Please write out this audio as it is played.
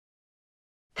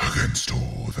against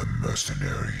all the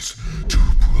mercenaries two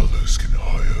brothers can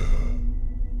hire.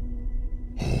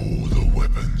 All the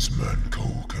weapons Manco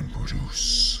can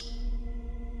produce,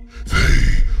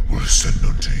 they will send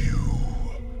unto you.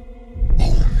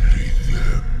 Only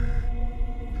them.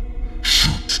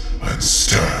 Shoot and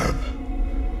stab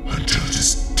until it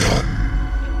is done.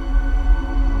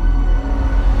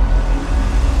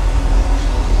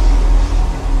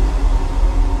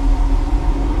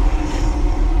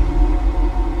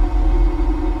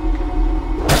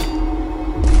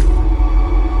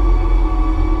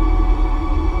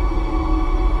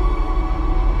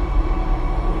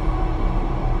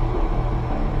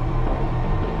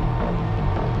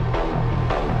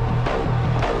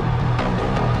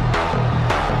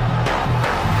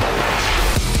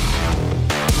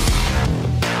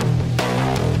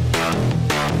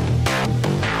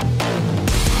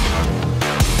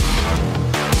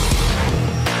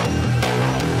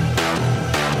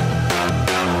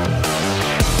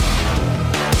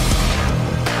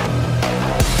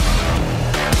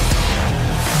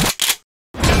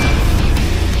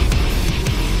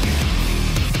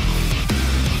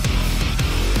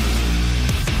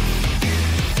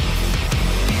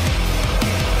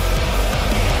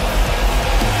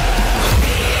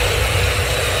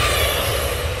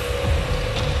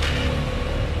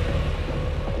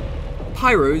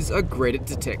 Pyros are great at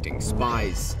detecting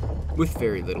spies, with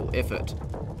very little effort.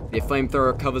 Their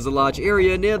flamethrower covers a large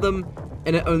area near them,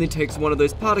 and it only takes one of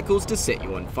those particles to set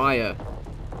you on fire.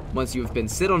 Once you have been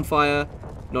set on fire,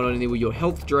 not only will your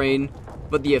health drain,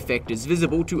 but the effect is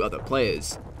visible to other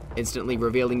players, instantly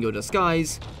revealing your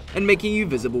disguise and making you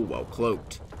visible while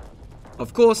cloaked.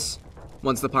 Of course,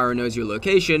 once the Pyro knows your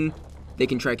location, they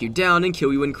can track you down and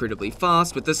kill you incredibly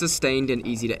fast with the sustained and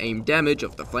easy to aim damage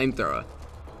of the flamethrower,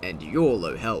 and your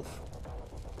low health.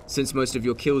 Since most of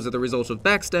your kills are the result of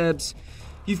backstabs,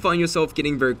 you find yourself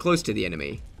getting very close to the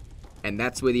enemy, and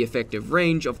that's where the effective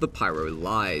range of the Pyro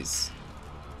lies.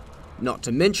 Not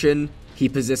to mention, he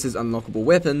possesses unlockable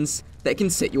weapons that can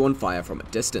set you on fire from a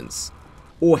distance,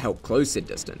 or help close said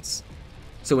distance.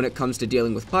 So when it comes to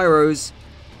dealing with Pyros,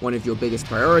 one of your biggest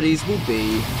priorities will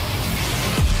be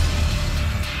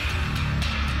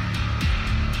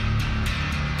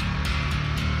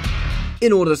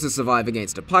in order to survive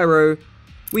against a Pyro,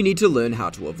 we need to learn how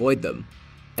to avoid them,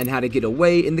 and how to get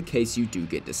away in the case you do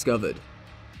get discovered.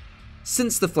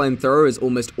 Since the flamethrower is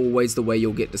almost always the way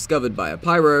you'll get discovered by a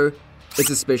Pyro, it's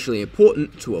especially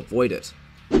important to avoid it.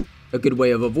 A good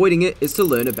way of avoiding it is to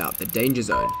learn about the danger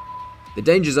zone. The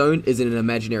danger zone is in an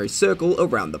imaginary circle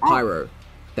around the Pyro,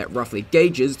 that roughly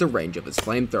gauges the range of his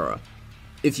flamethrower.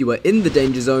 If you are in the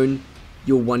danger zone,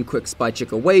 you're one quick spy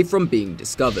check away from being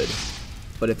discovered.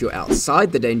 But if you're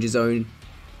outside the danger zone,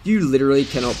 you literally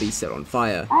cannot be set on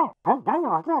fire.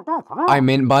 I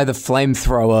meant by the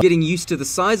flamethrower. Getting used to the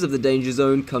size of the danger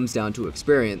zone comes down to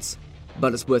experience,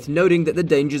 but it's worth noting that the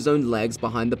danger zone lags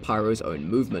behind the Pyro's own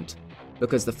movement.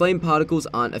 Because the flame particles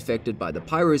aren't affected by the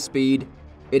Pyro's speed,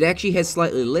 it actually has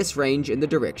slightly less range in the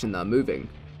direction they're moving.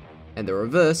 And the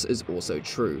reverse is also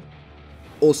true.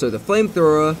 Also, the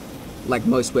flamethrower, like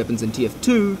most weapons in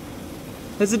TF2,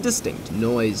 has a distinct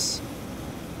noise.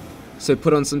 So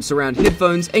put on some surround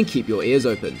headphones and keep your ears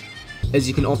open, as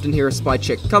you can often hear a spy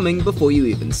check coming before you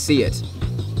even see it.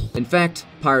 In fact,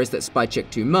 Pyros that spy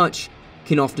check too much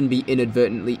can often be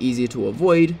inadvertently easier to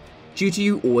avoid due to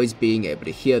you always being able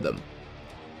to hear them.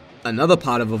 Another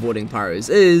part of avoiding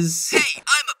Pyros is... Hey,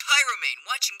 I'm a Pyro main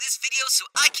watching this video so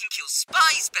I can kill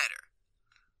spies better!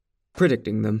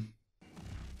 predicting them.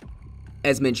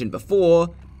 As mentioned before,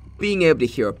 being able to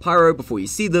hear a Pyro before you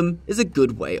see them is a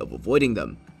good way of avoiding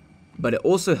them, but it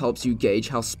also helps you gauge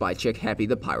how spy check happy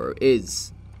the Pyro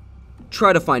is.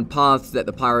 Try to find paths that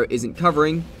the Pyro isn't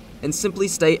covering, and simply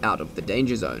stay out of the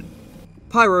danger zone.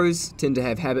 Pyros tend to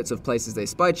have habits of places they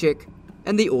spy check,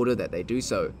 and the order that they do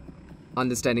so.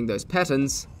 Understanding those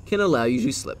patterns can allow you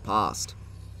to slip past.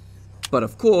 But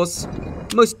of course,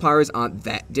 most Pyros aren't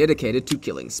that dedicated to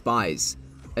killing spies,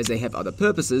 as they have other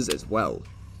purposes as well.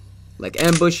 Like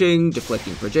ambushing,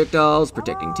 deflecting projectiles,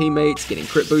 protecting teammates, getting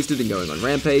crit boosted and going on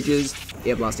rampages,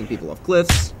 air blasting people off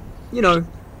cliffs, you know,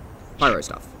 Pyro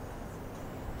stuff.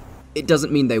 It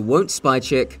doesn't mean they won't spy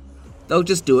check, they'll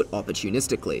just do it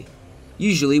opportunistically,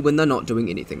 usually when they're not doing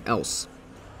anything else.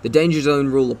 The danger zone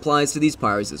rule applies to these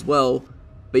Pyros as well,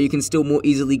 but you can still more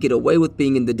easily get away with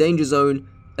being in the danger zone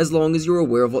as long as you're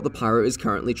aware of what the Pyro is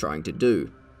currently trying to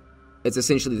do. It's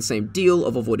essentially the same deal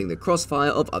of avoiding the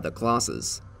crossfire of other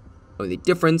classes. Only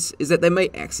difference is that they may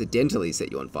accidentally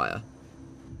set you on fire.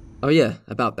 Oh yeah,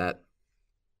 about that.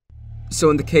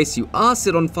 So in the case you are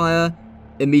set on fire,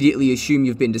 Immediately assume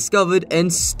you've been discovered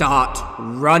and start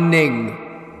running.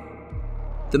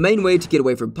 The main way to get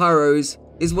away from pyros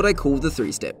is what I call the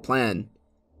 3-step plan.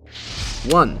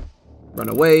 1. Run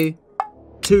away.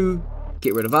 2.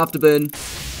 Get rid of afterburn.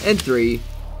 And 3.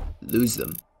 Lose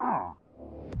them.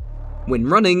 When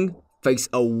running, face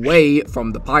away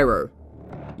from the pyro.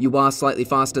 You are slightly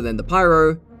faster than the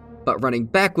pyro, but running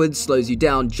backwards slows you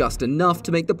down just enough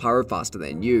to make the pyro faster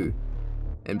than you.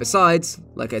 And besides,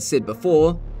 like I said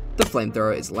before, the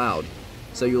flamethrower is loud,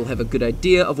 so you'll have a good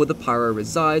idea of where the pyro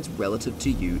resides relative to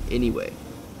you anyway.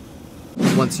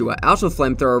 Once you are out of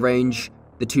flamethrower range,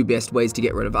 the 2 best ways to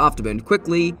get rid of afterburn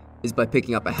quickly is by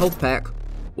picking up a health pack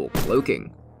or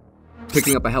cloaking.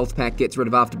 Picking up a health pack gets rid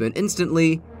of afterburn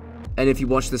instantly, and if you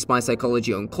watch the spy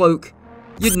psychology on cloak,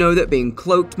 you'd know that being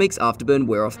cloaked makes afterburn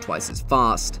wear off twice as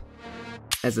fast.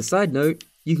 As a side note,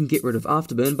 you can get rid of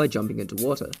afterburn by jumping into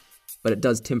water, but it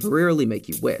does temporarily make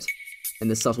you wet,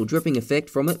 and the subtle dripping effect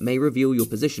from it may reveal your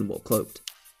position while cloaked,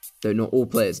 though not all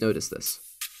players notice this.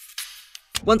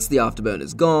 Once the afterburn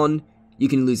is gone, you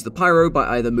can lose the pyro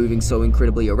by either moving so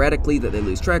incredibly erratically that they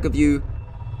lose track of you,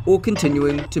 or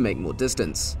continuing to make more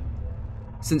distance.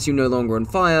 Since you're no longer on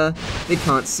fire, they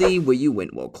can't see where you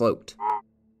went while cloaked.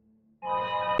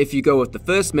 If you go with the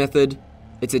first method,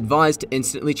 it's advised to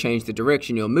instantly change the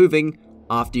direction you're moving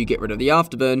after you get rid of the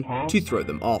afterburn to throw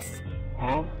them off.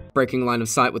 Breaking line of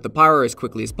sight with the pyro as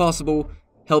quickly as possible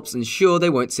helps ensure they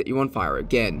won't set you on fire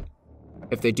again.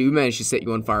 If they do manage to set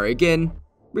you on fire again,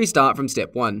 restart from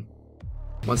step 1.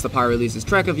 Once the pyro loses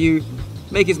track of you,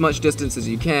 make as much distance as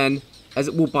you can, as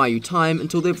it will buy you time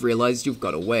until they've realized you've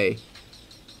got away.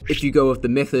 If you go with the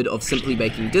method of simply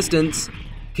making distance,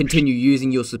 continue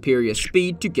using your superior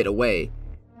speed to get away,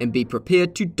 and be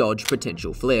prepared to dodge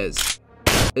potential flares.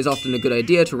 It's often a good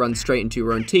idea to run straight into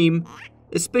your own team,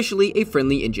 especially a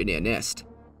friendly engineer nest,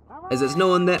 as it's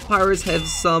known that pyros have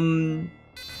some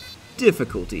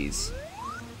difficulties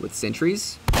with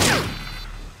sentries.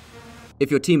 If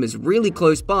your team is really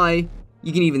close by,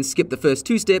 you can even skip the first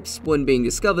 2 steps when being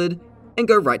discovered and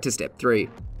go right to step 3.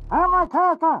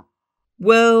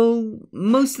 Well,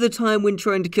 most of the time when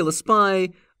trying to kill a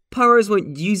spy, pyros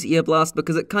won't use ear blast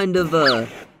because it kind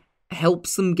of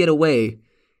helps them get away.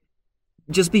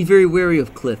 Just be very wary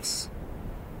of cliffs.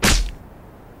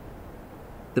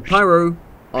 The pyro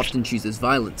often chooses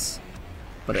violence,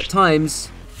 but at times,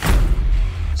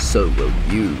 so will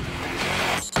you.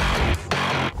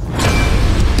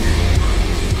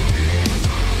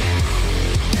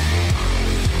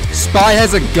 Spy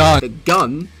has a gun. The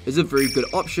gun is a very good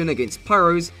option against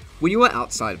pyros when you are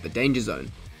outside of the danger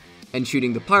zone, and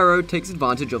shooting the pyro takes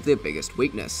advantage of their biggest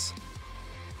weakness: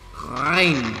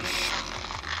 range.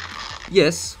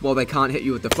 Yes, while they can't hit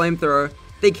you with the flamethrower,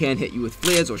 they can hit you with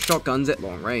flares or shotguns at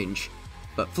long range.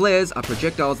 But flares are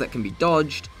projectiles that can be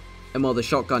dodged, and while the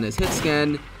shotgun is hit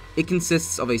scan, it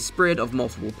consists of a spread of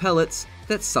multiple pellets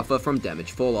that suffer from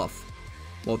damage fall-off,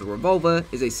 while the revolver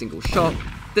is a single shot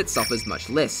that suffers much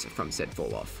less from said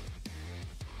fall-off.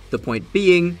 The point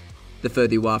being, the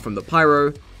further you are from the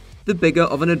pyro, the bigger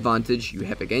of an advantage you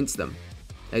have against them,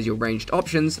 as your ranged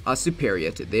options are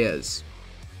superior to theirs.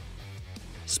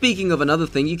 Speaking of another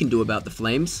thing you can do about the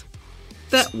flames,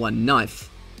 that one knife.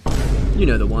 You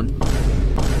know the one.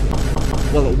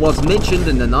 While it was mentioned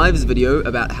in the knives video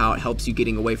about how it helps you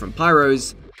getting away from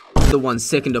pyros, the 1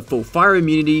 second of full fire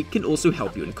immunity can also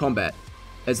help you in combat,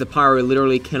 as the pyro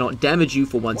literally cannot damage you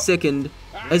for 1 second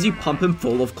as you pump him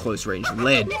full of close range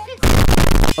lead.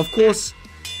 Of course,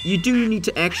 you do need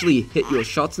to actually hit your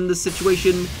shots in this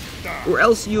situation, or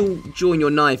else you'll join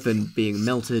your knife in being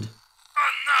melted.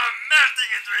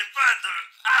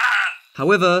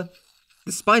 However,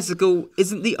 the Spicicle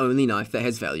isn't the only knife that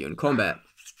has value in combat,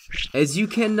 as you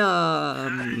can,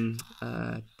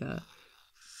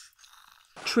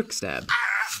 trick stab.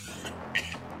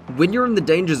 When you're in the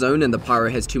danger zone and the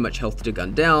pyro has too much health to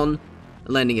gun down,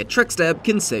 landing a trick stab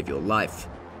can save your life.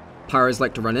 Pyros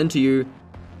like to run into you,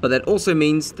 but that also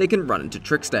means they can run into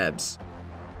trick stabs.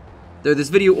 Though this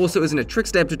video also isn't a trick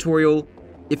stab tutorial,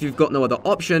 if you've got no other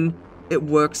option, it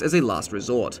works as a last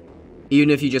resort, even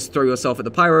if you just throw yourself at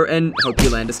the pyro and hope you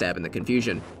land a stab in the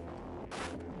confusion.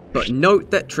 But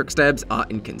note that trick stabs are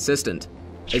inconsistent,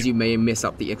 as you may mess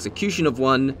up the execution of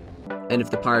one, and if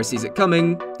the pyro sees it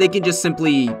coming, they can just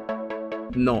simply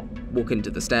not walk into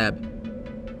the stab.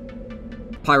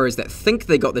 Pyros that think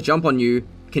they got the jump on you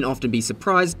can often be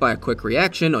surprised by a quick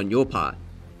reaction on your part,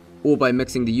 or by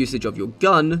mixing the usage of your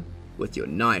gun with your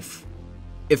knife.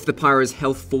 If the pyro's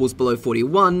health falls below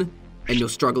 41, and you're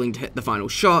struggling to hit the final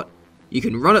shot, you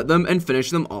can run at them and finish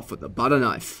them off with a butter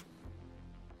knife.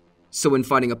 So when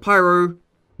fighting a pyro,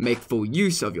 make full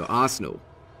use of your arsenal.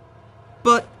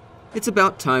 But it's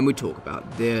about time we talk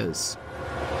about theirs.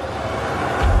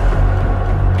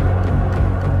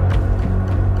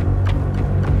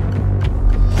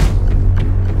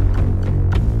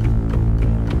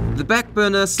 The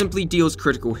backburner simply deals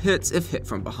critical hits if hit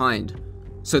from behind,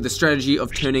 so the strategy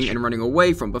of turning and running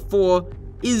away from before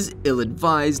is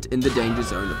ill-advised in the danger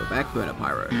zone of a backburner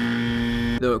pyro,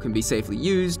 though it can be safely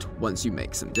used once you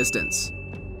make some distance.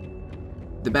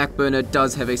 The backburner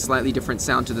does have a slightly different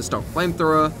sound to the stock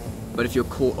flamethrower, but if you're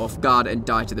caught off guard and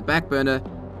die to the backburner,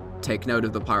 take note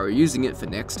of the pyro using it for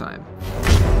next time.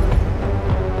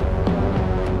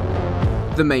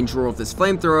 The main draw of this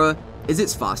flamethrower is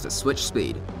its faster switch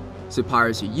speed, so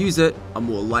pyros who use it are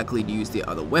more likely to use their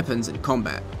other weapons in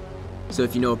combat. So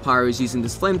if you know a pyro is using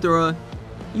this flamethrower,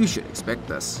 you should expect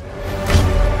this.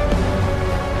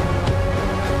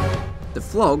 The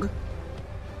Flog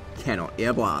cannot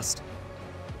air blast.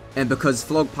 And because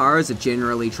Flog pyros are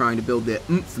generally trying to build their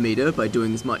oomph meter by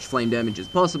doing as much flame damage as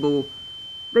possible,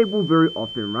 they will very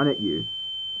often run at you,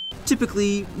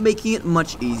 typically making it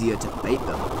much easier to bait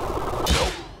them.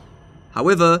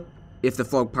 However, if the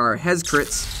Flog pyro has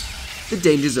crits, the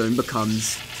danger zone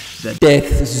becomes the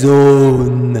Death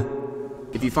zone.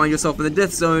 If you find yourself in the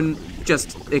death zone,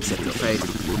 just accept your fate.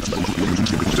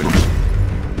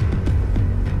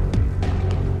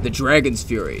 The Dragon's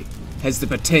Fury has the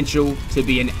potential to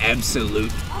be an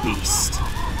absolute beast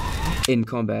in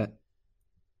combat.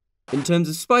 In terms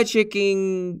of spy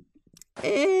checking,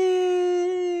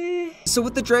 So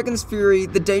with the Dragon's Fury,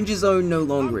 the danger zone no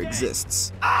longer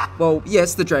exists. Well,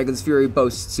 yes, the Dragon's Fury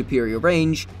boasts superior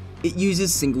range, it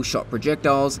uses single shot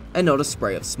projectiles and not a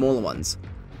spray of smaller ones,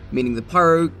 meaning the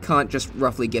pyro can't just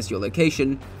roughly guess your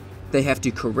location, they have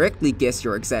to correctly guess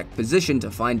your exact position to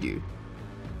find you.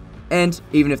 And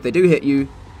even if they do hit you,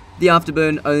 the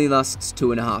afterburn only lasts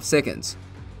 2.5 seconds,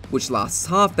 which lasts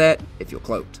half that if you're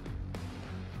cloaked.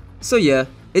 So yeah,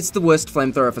 it's the worst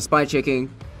flamethrower for spy checking,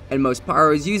 and most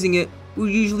pyros using it will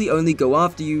usually only go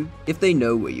after you if they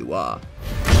know where you are.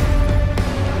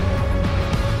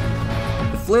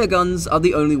 The flare guns are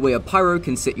the only way a pyro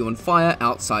can set you on fire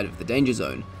outside of the danger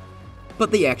zone,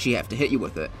 but they actually have to hit you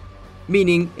with it,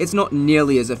 meaning it's not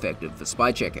nearly as effective for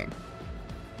spy checking.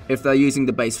 If they're using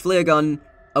the base flare gun,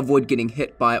 avoid getting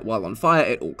hit by it while on fire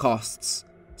at all costs,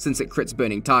 since it crits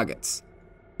burning targets.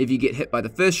 If you get hit by the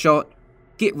first shot,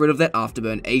 get rid of that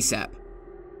afterburn ASAP.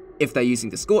 If they're using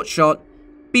the scorch shot,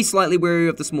 be slightly wary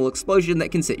of the small explosion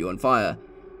that can set you on fire.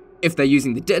 If they're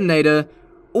using the detonator,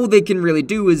 all they can really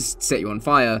do is set you on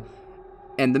fire,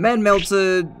 and the man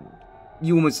melter,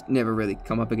 you almost never really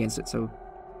come up against it, so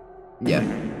yeah.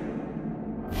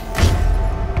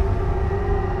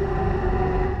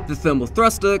 The thermal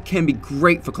thruster can be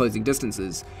great for closing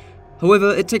distances,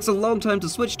 however it takes a long time to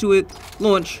switch to it,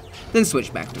 launch, then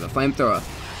switch back to the flamethrower.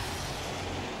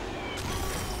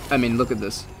 I mean, look at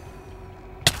this.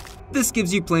 This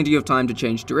gives you plenty of time to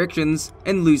change directions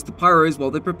and lose the pyros while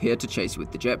they prepare to chase you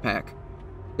with the jetpack.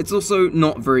 It's also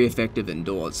not very effective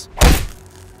indoors.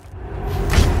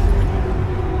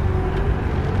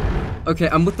 Okay,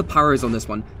 I'm with the pyros on this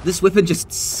one. This weapon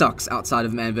just sucks outside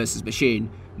of man versus machine,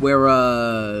 where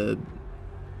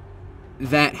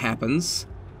that happens.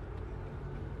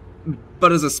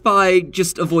 But as a spy,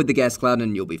 just avoid the gas cloud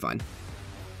and you'll be fine.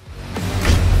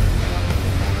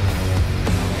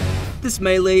 This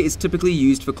melee is typically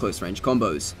used for close range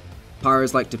combos.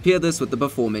 Pyros like to pair this with the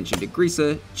before mentioned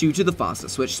degreaser due to the faster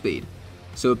switch speed,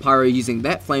 so a pyro using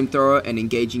that flamethrower and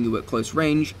engaging you at close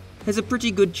range has a pretty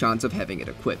good chance of having it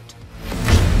equipped.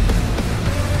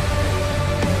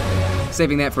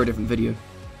 Saving that for a different video.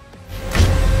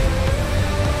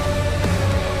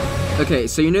 Okay,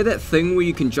 so you know that thing where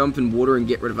you can jump in water and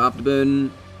get rid of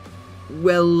afterburn?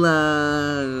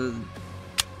 Well,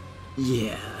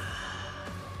 yeah.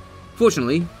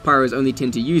 Fortunately, pyros only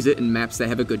tend to use it in maps that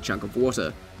have a good chunk of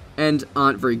water, and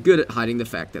aren't very good at hiding the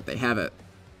fact that they have it.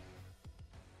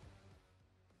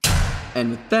 And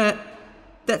with that,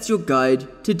 that's your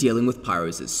guide to dealing with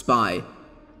pyros as spy.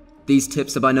 These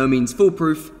tips are by no means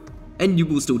foolproof, and you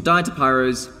will still die to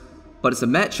pyros, but it's a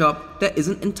matchup that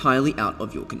isn't entirely out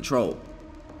of your control.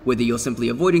 Whether you're simply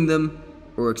avoiding them,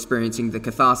 or experiencing the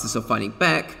catharsis of fighting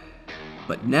back,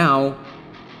 but now,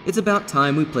 it's about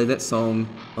time we play that song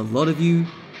a lot of you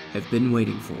have been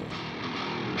waiting for.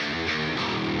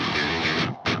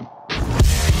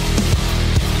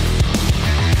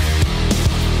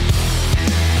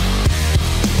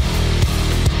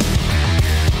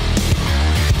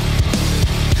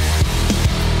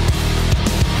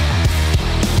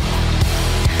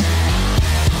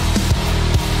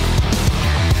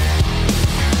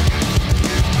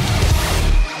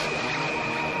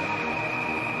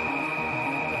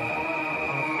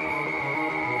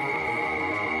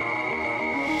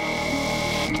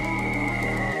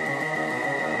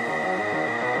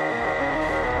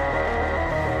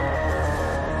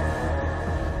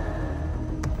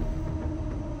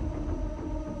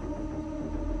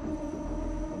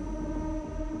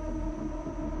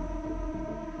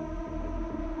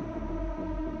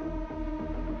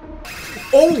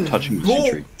 Oh, touching the bro,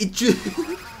 sentry. it just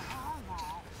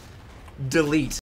delete.